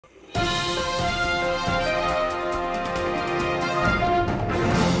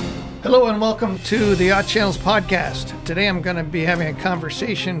Hello and welcome to the Yacht Channel's podcast. Today I'm going to be having a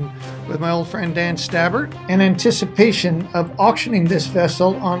conversation with my old friend Dan Starr in anticipation of auctioning this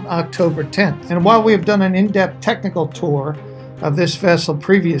vessel on October 10th. And while we have done an in-depth technical tour of this vessel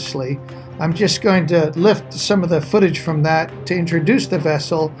previously, I'm just going to lift some of the footage from that to introduce the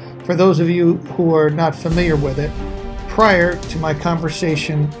vessel for those of you who are not familiar with it prior to my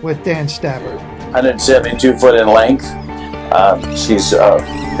conversation with Dan Starr. 172 foot in length. She's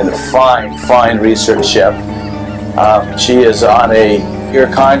in a fine research ship. She is on a year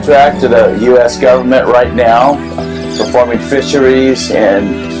contract to the U.S. government right now, performing fisheries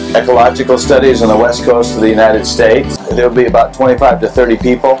and ecological studies on the west coast of the United States. There will be about 25 to 30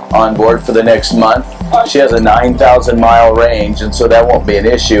 people on board for the next month. She has a 9,000 mile range, and so that won't be an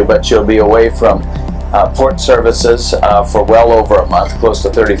issue, but she'll be away from port services for well over a month, close to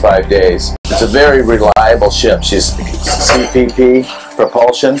 35 days. It's a very reliable ship. She's CPP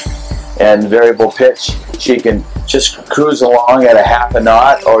propulsion and variable pitch. She can just cruise along at a half a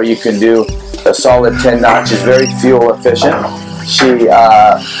knot, or you can do a solid 10 knots. She's very fuel efficient. She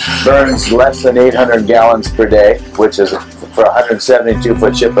burns less than 800 gallons per day, which is for a 172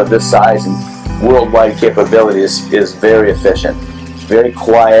 foot ship of this size and worldwide capability is very efficient. Very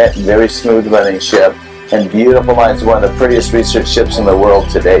quiet, very smooth running ship, and beautiful lines. One of the prettiest research ships in the world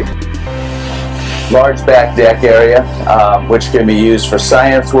to date. Large back deck area, which can be used for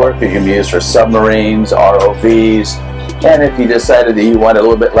science work. It can be used for submarines, ROVs, and if you decided that you wanted a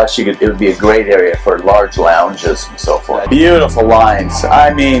little bit less, it would be a great area for large lounges and so forth. Beautiful lines.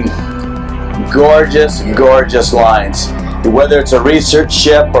 I mean, gorgeous lines. Whether it's a research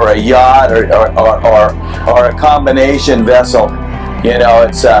ship or a yacht or a combination vessel, you know,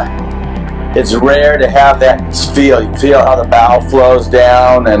 it's rare to have that feel. You feel how the bow flows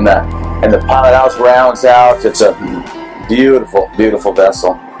down and the pilot house rounds out. It's a beautiful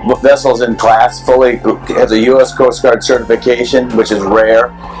vessel. The vessel's in class, fully has a U.S. Coast Guard certification, which is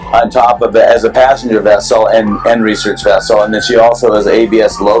rare, on top of it as a passenger vessel and research vessel. And then she also has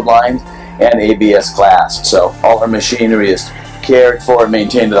ABS load lines and ABS class. So all her machinery is cared for and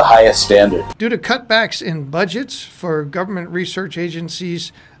maintained to the highest standard. Due to cutbacks in budgets for government research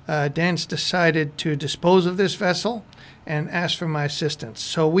agencies, Dan's decided to dispose of this vessel and ask for my assistance.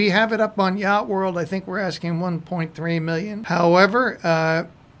 So we have it up on Yacht World. I think we're asking $1.3 million. However,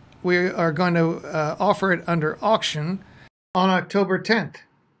 we are going to offer it under auction on October 10th.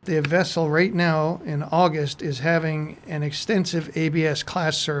 The vessel right now in August is having an extensive ABS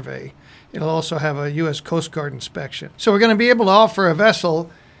class survey. It'll also have a U.S. Coast Guard inspection. So we're going to be able to offer a vessel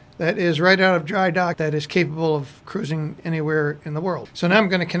that is right out of dry dock that is capable of cruising anywhere in the world. So now I'm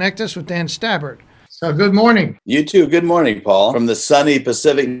going to connect us with Dan Starr. So good morning. You too. Good morning, Paul, from the sunny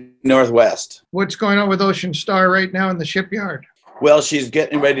Pacific Northwest. What's going on with Ocean Starr right now in the shipyard? Well, she's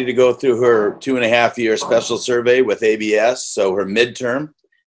getting ready to go through her 2.5-year special survey with ABS, so her midterm,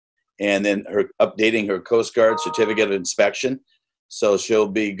 and then her updating her Coast Guard certificate of inspection. So she'll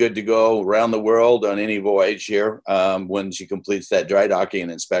be good to go around the world on any voyage here when she completes that dry docking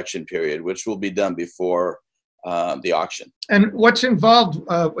and inspection period, which will be done before the auction. And what's involved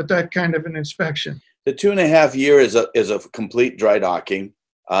with that kind of an inspection? The 2.5 year is a complete dry docking,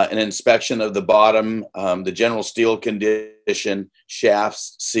 an inspection of the bottom, the general steel condition,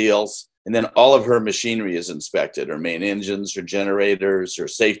 shafts, seals, and then all of her machinery is inspected, her main engines, her generators, her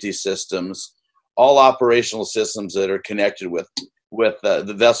safety systems, all operational systems that are connected with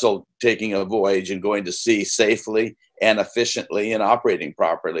the vessel taking a voyage and going to sea safely and efficiently and operating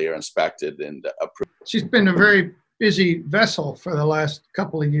properly are inspected and approved. She's been a very busy vessel for the last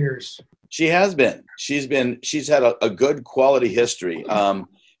couple of years. She has been. She's had a good quality history.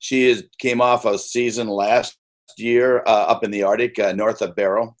 She came off a season last year up in the Arctic, north of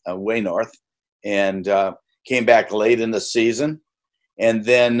Barrow, way north, and came back late in the season. And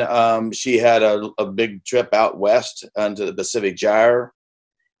then she had a big trip out west onto the Pacific gyre.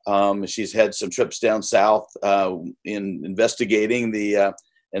 She's had some trips down south in investigating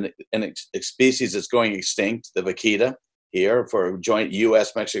an species that's going extinct, the vaquita, here for a joint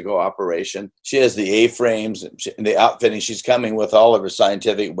U.S.-Mexico operation. She has the A-frames and the outfitting. She's coming with all of her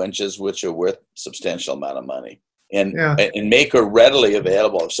scientific winches, which are worth a substantial amount of money, and make her readily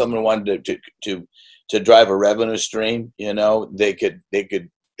available. If someone wanted to drive a revenue stream, you know, they could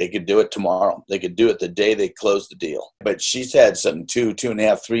do it tomorrow. They could do it the day they close the deal. But she's had some $2.5,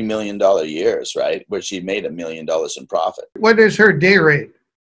 $3 million years, right, where she made $1 million in profit. What is her day rate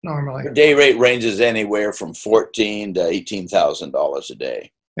normally? Her day rate ranges anywhere from $14,000 to $18,000 a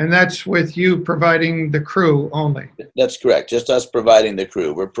day. And that's with you providing the crew only? That's correct. Just us providing the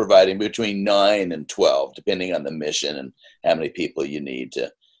crew. We're providing between 9 and 12, depending on the mission and how many people you need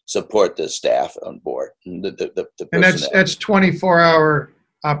to support the staff on board, the And that's 24-hour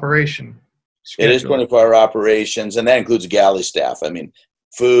operation schedule. It is 24-hour operations, and that includes galley staff. I mean,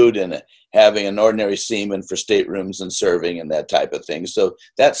 food and having an ordinary seaman for staterooms and serving and that type of thing. So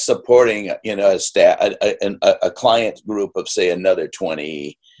that's supporting, you know, a client group of, say, another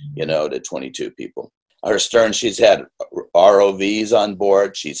 20, you know, to 22 people. Her stern, she's had ROVs on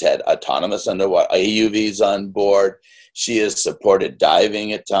board. She's had autonomous underwater AUVs on board. She has supported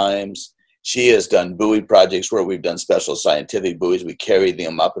diving at times. She has done buoy projects where we've done special scientific buoys. We carry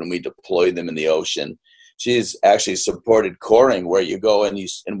them up and we deploy them in the ocean. She's actually supported coring, where you go and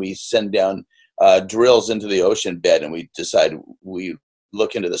we send down drills into the ocean bed, and we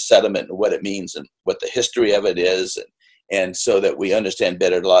look into the sediment and what it means and what the history of it is, and so that we understand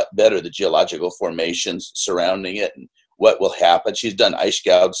a lot better the geological formations surrounding it and what will happen. She's done ice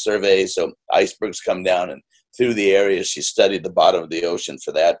gouge surveys, so icebergs come down, and through the areas she studied the bottom of the ocean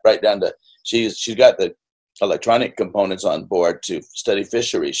for that, right down to she's got the electronic components on board to study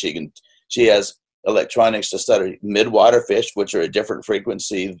fisheries. She has electronics to study midwater fish, which are a different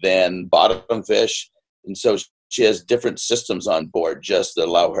frequency than bottom fish, and so she has different systems on board just that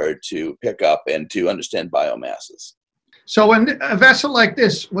allow her to pick up and to understand biomasses. So when a vessel like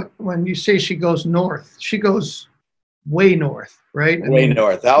this, when you say she goes north, she goes way north, right? Way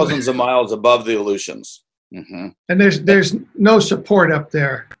north, thousands of miles above the Aleutians. Mm-hmm. And there's no support up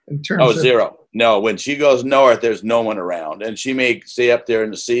there in terms of zero. No, when she goes north, there's no one around, and she may stay up there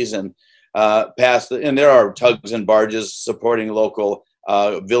in the season and there are tugs and barges supporting local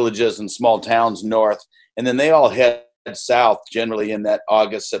villages and small towns north, and then they all head south generally in that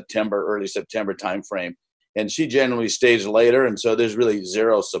August, September, early September timeframe. And she generally stays later, and so there's really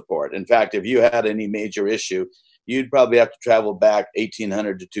zero support. In fact, if you had any major issue, you'd probably have to travel back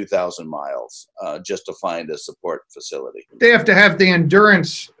 1,800 to 2,000 miles just to find a support facility. They have to have the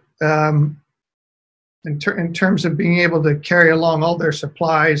endurance in terms of being able to carry along all their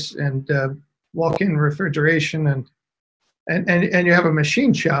supplies and walk-in refrigeration, and you have a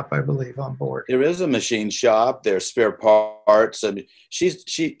machine shop, I believe, on board. There is a machine shop. There's spare parts. I mean, she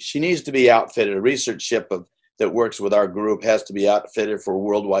needs to be outfitted. A research ship that works with our group has to be outfitted for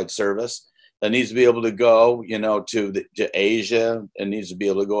worldwide service. That needs to be able to go, you know, to Asia, and needs to be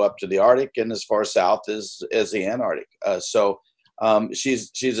able to go up to the Arctic and as far south as the Antarctic.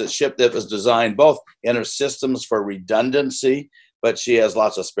 She's a ship that was designed both in her systems for redundancy, but she has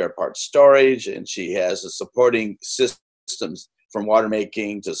lots of spare parts storage, and she has a supporting systems from water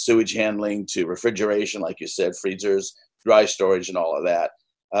making to sewage handling to refrigeration, like you said, freezers, dry storage, and all of that,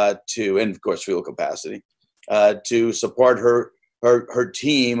 and of course fuel capacity, to support her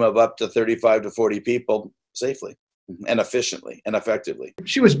team of up to 35 to 40 people safely and efficiently and effectively.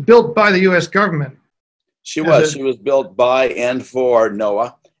 She was built by the U.S. government. She was built by and for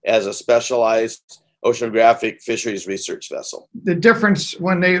NOAA as a specialized oceanographic fisheries research vessel. The difference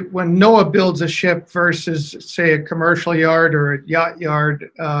when NOAA builds a ship versus, say, a commercial yard or a yacht yard,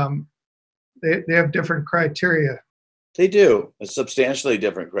 they have different criteria. They do, a substantially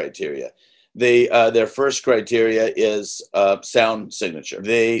different criteria. Their first criteria is sound signature.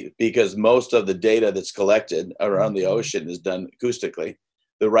 Because most of the data that's collected around the ocean is done acoustically.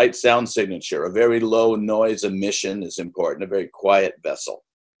 The right sound signature, a very low noise emission is important, a very quiet vessel.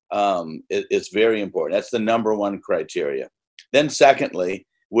 It's very important. That's the number one criteria. Then secondly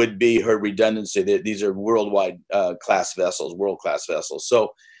would be her redundancy. These are worldwide class vessels, world-class vessels.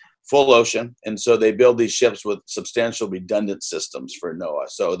 So full ocean. And so they build these ships with substantial redundant systems for NOAA.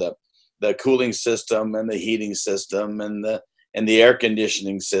 So the cooling system and the heating system and the air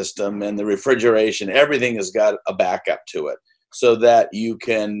conditioning system and the refrigeration, everything has got a backup to it, so that you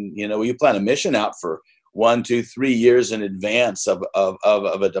can, you plan a mission out for 1, 2, 3 years in advance of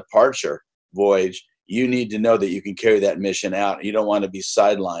a departure voyage. You need to know that you can carry that mission out. You don't want to be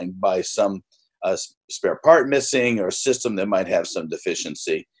sidelined by some spare part missing or a system that might have some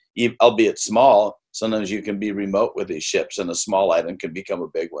deficiency, albeit small. Sometimes you can be remote with these ships, and a small item can become a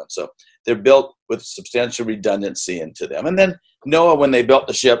big one. So they're built with substantial redundancy into them. And then NOAA, when they built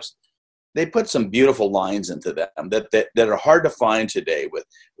the ships, they put some beautiful lines into them that are hard to find today, with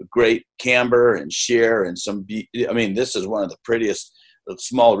great camber and shear and this is one of the prettiest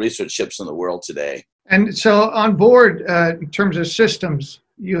small research ships in the world today. And so on board, in terms of systems,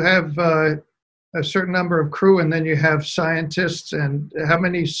 you have a certain number of crew, and then you have scientists. And how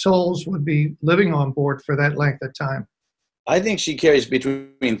many souls would be living on board for that length of time? I think she carries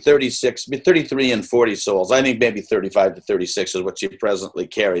between 33 and 40 souls. I think maybe 35 to 36 is what she presently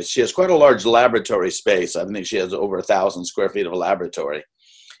carries. She has quite a large laboratory space. I think she has over 1,000 square feet of a laboratory.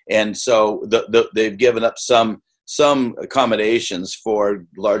 And so they've given up some some accommodations for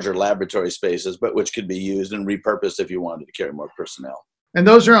larger laboratory spaces, but which could be used and repurposed if you wanted to carry more personnel. And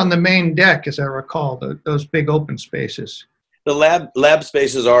those are on the main deck, as I recall, those big open spaces. The lab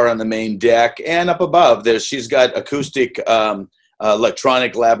spaces are on the main deck, and up above, she's got acoustic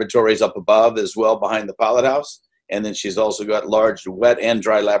electronic laboratories up above as well behind the pilot house. And then she's also got large wet and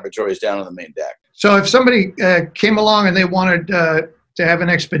dry laboratories down on the main deck. So if somebody came along and they wanted to have an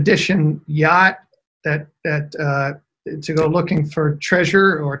expedition yacht that to go looking for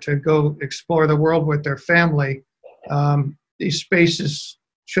treasure or to go explore the world with their family, these spaces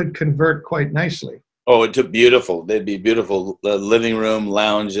should convert quite nicely. Oh, it's beautiful. They'd be beautiful living room,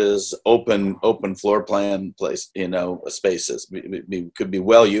 lounges, open floor plan place, spaces. Could be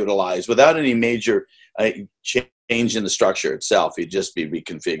well utilized without any major change in the structure itself. You'd just be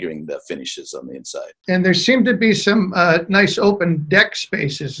reconfiguring the finishes on the inside. And there seem to be some nice open deck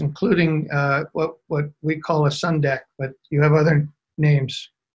spaces, including what we call a sun deck, but you have other names.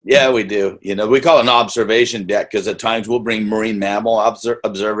 Yeah, we do. We call it an observation deck because at times we'll bring marine mammal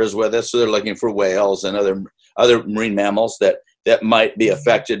observers with us. So they're looking for whales and other marine mammals that might be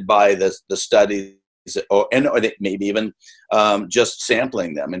affected by the studies, or maybe even just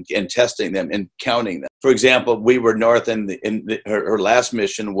sampling them and testing them and counting them. For example, we were north, and her last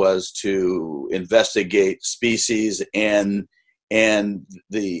mission was to investigate species and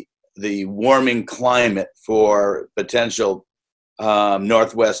the warming climate for potential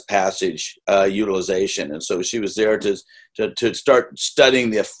Northwest Passage utilization. And so she was there to start studying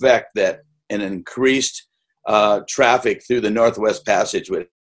the effect that an increased traffic through the Northwest Passage would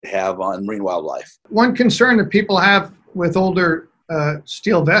have on marine wildlife. One concern that people have with older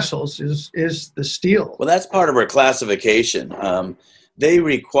steel vessels is the steel. Well, that's part of our classification. They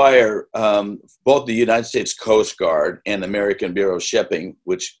require both the United States Coast Guard and the American Bureau of Shipping,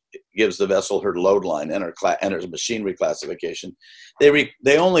 which gives the vessel her load line and her machinery classification.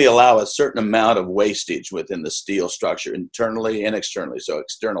 They only allow a certain amount of wastage within the steel structure, internally and externally. So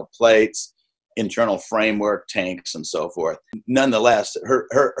external plates, internal framework, tanks, and so forth. Nonetheless,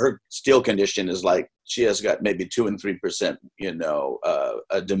 her steel condition is like she has got maybe 2 and 3%,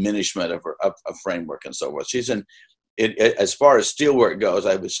 a diminishment of her framework and so forth. She's in it as far as steelwork goes.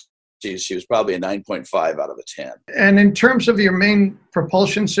 She was probably a 9.5 out of a 10. And in terms of your main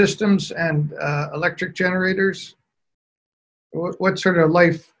propulsion systems and electric generators, what's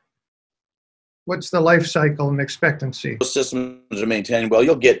the life cycle and expectancy? Those systems are maintained well.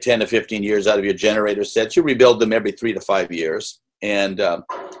 You'll get 10 to 15 years out of your generator sets. You rebuild them every 3 to 5 years. And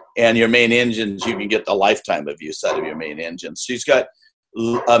your main engines, you can get the lifetime of use out of your main engines. She's got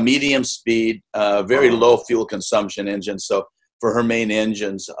a medium speed, very low fuel consumption engine. So for her main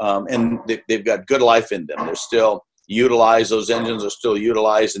engines, and they've got good life in them. They're still utilized. Those engines are still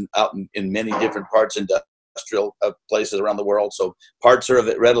utilized out in many different parts, industrial places around the world. So parts are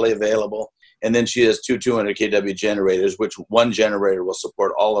readily available. And then she has two 200 kW generators, which one generator will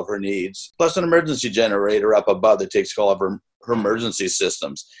support all of her needs, plus an emergency generator up above that takes care of her emergency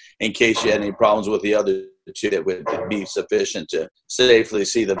systems in case she had any problems with the other two that would be sufficient to safely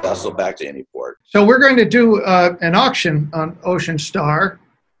see the vessel back to any port. So we're going to do an auction on Ocean Starr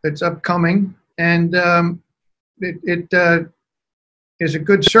that's upcoming, and it is a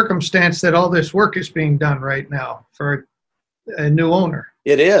good circumstance that all this work is being done right now for a new owner.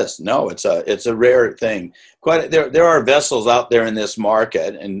 It is. No, it's a rare thing. There are vessels out there in this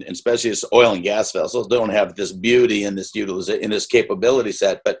market, and especially as oil and gas vessels, don't have this beauty and this utilization and this capability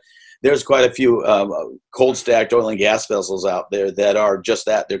set. But there's quite a few cold stacked oil and gas vessels out there that are just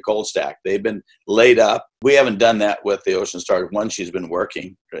that. They're cold stacked. They've been laid up. We haven't done that with the Ocean Starr. One, she's been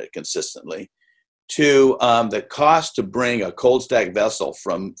working consistently. Two, the cost to bring a cold stacked vessel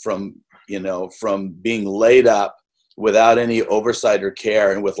from being laid up without any oversight or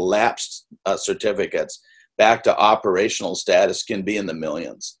care and with lapsed certificates back to operational status can be in the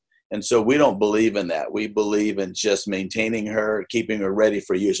millions. And so we don't believe in that. We believe in just maintaining her, keeping her ready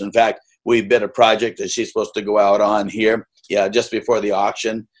for use. In fact, we bid a project that she's supposed to go out on here, just before the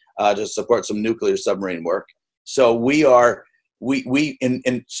auction, to support some nuclear submarine work. So so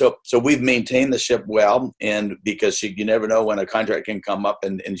we've maintained the ship well, and because you never know when a contract can come up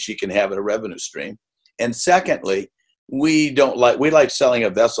and she can have a revenue stream. And secondly, we like selling a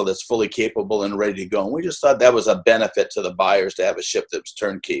vessel that's fully capable and ready to go. And we just thought that was a benefit to the buyers to have a ship that's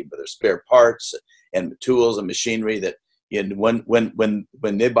turnkey, with their spare parts and tools and machinery that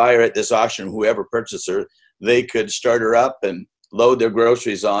when they buy her at this auction, whoever purchases her, they could start her up and load their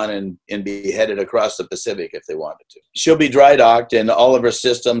groceries on and be headed across the Pacific if they wanted to. She'll be dry docked, and all of her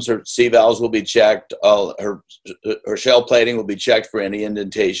systems, her sea valves will be checked. All her shell plating will be checked for any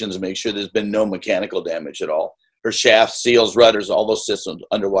indentations, make sure there's been no mechanical damage at all. her shafts, seals, rudders, all those systems,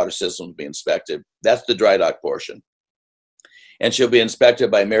 underwater systems will be inspected. That's the dry dock portion. And she'll be inspected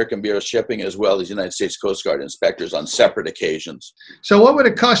by American Bureau of Shipping as well as United States Coast Guard inspectors on separate occasions. So what would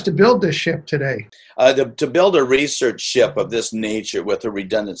it cost to build this ship today? To build a research ship of this nature with the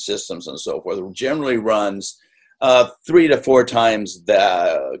redundant systems and so forth generally runs 3 to 4 times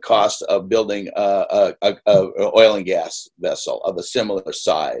the cost of building a oil and gas vessel of a similar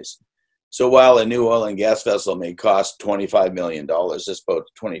size. So while a new oil and gas vessel may cost $25 million, this boat,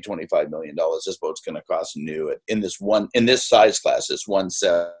 $25 million, this boat's going to cost new in this size class, this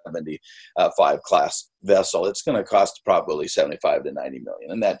 175 class vessel, it's going to cost probably 75 to 90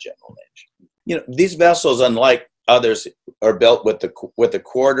 million in that general range. You know, these vessels, unlike others, are built with the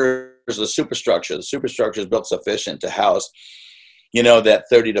quarters, the superstructure. The superstructure is built sufficient to house, you know, that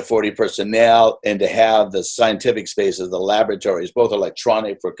 30 to 40 personnel, and to have the scientific spaces, the laboratories, both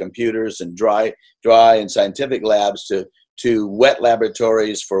electronic for computers and dry and scientific labs, to wet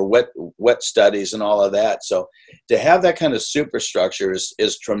laboratories for wet studies and all of that. So to have that kind of superstructure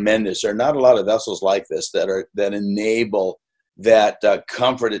is tremendous. There are not a lot of vessels like this that enable that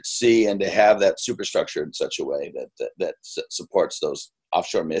comfort at sea, and to have that superstructure in such a way that supports those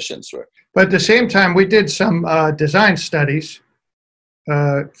offshore missions. But at the same time, we did some design studies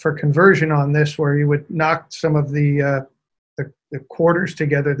for conversion on this, where you would knock some of the quarters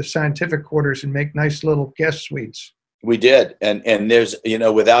together, the scientific quarters, and make nice little guest suites. We did, and there's, you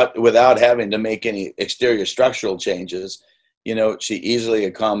know, without having to make any exterior structural changes, you know, she easily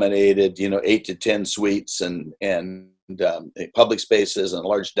accommodated, you know, 8 to 10 suites and public spaces and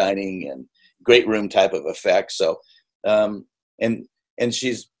large dining and great room type of effect. So, and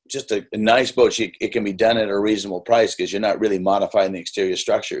she's just a nice boat. It can be done at a reasonable price because you're not really modifying the exterior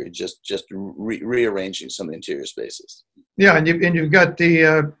structure. You're just rearranging some of the interior spaces. Yeah, and you've got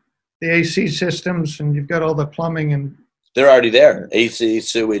the AC systems, and you've got all the plumbing, and they're already there. AC,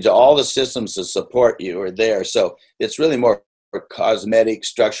 sewage, all the systems to support you are there. So it's really more cosmetic,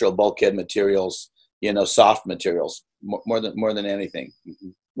 structural, bulkhead materials, you know, soft materials, more than anything.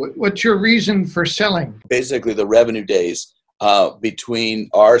 What's your reason for selling? Basically, the revenue days between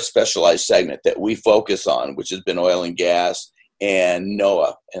our specialized segment that we focus on, which has been oil and gas, and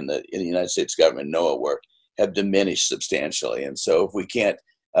NOAA and the United States government NOAA work, have diminished substantially. And so if we can't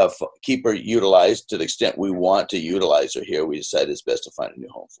keep her utilized to the extent we want to utilize her here, we decided it's best to find a new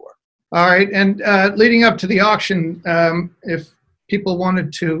home for her. All right. And leading up to the auction, if people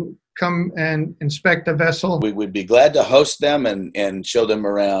wanted to come and inspect the vessel, we would be glad to host them and show them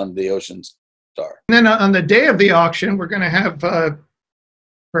around the Ocean Starr. And then on the day of the auction, we're going to have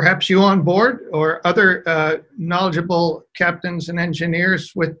perhaps you on board, or other knowledgeable captains and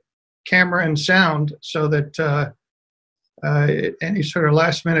engineers with camera and sound, so that any sort of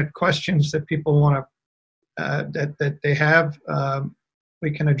last minute questions that people want to that they have,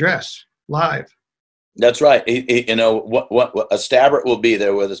 we can address live. That's right. You know, what a stabber will be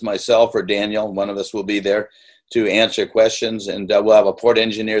there, whether it's myself or Daniel. One of us will be there to answer questions, and we'll have a port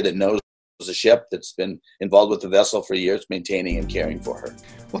engineer that knows the ship, that's been involved with the vessel for years, maintaining and caring for her.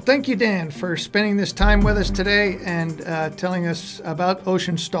 Well, thank you, Dan, for spending this time with us today and telling us about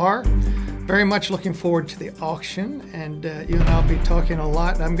Ocean Starr. Very much looking forward to the auction, and you and I'll be talking a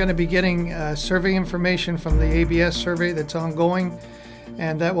lot. I'm going to be getting survey information from the ABS survey that's ongoing,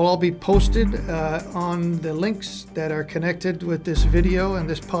 and that will all be posted on the links that are connected with this video and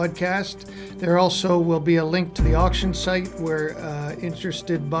this podcast. There also will be a link to the auction site where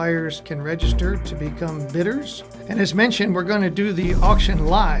interested buyers can register to become bidders. And as mentioned, we're going to do the auction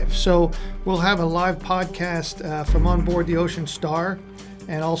live. So we'll have a live podcast from on board the Ocean Starr,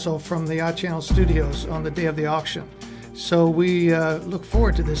 and also from the Yacht Channel studios on the day of the auction. So we look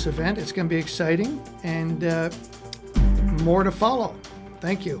forward to this event. It's going to be exciting, and more to follow.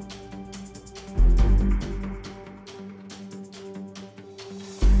 Thank you.